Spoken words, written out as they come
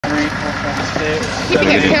Keeping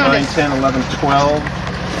it 7, 8, counted. 9, 10, 11, 12.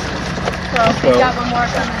 12. We got one more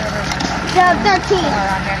coming over. 13.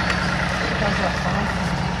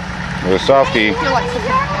 The softie. I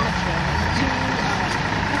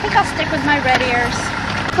think I'll stick with my red ears.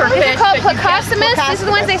 These are called Plecostomus. These are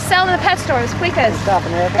the ones they sell in the pet stores. Plecos.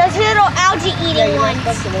 Those little algae eating ones.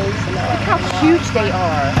 Look how huge they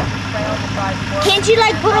are. Can't you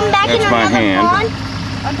like put them back in That's my another hand. pond?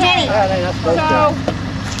 Jenny. So,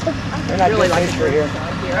 They're not really like for here.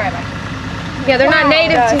 yeah, they're not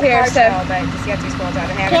native to here, so.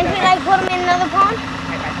 Can't we like put them in another pond?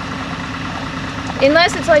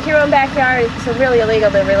 Unless it's like your own backyard, it's really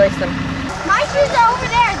illegal to release them. My shoes are over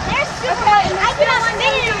there. They're super light. I cannot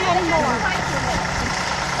fit in them anymore.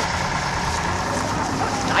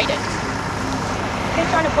 Excited. He's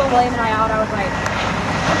trying to pull William and I out. I was like,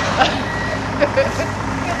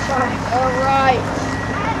 all right.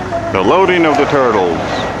 The loading of the turtles.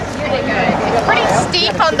 It's pretty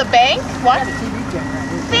steep on the bank. What?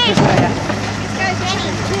 Fish.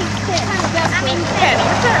 Penny,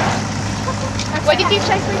 your turn. What did you keep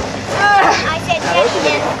saying? I said Jenny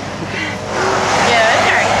then. Yeah,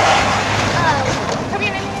 sorry. Put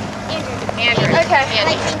your name in. Andrew. Andrew. Okay.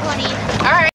 Like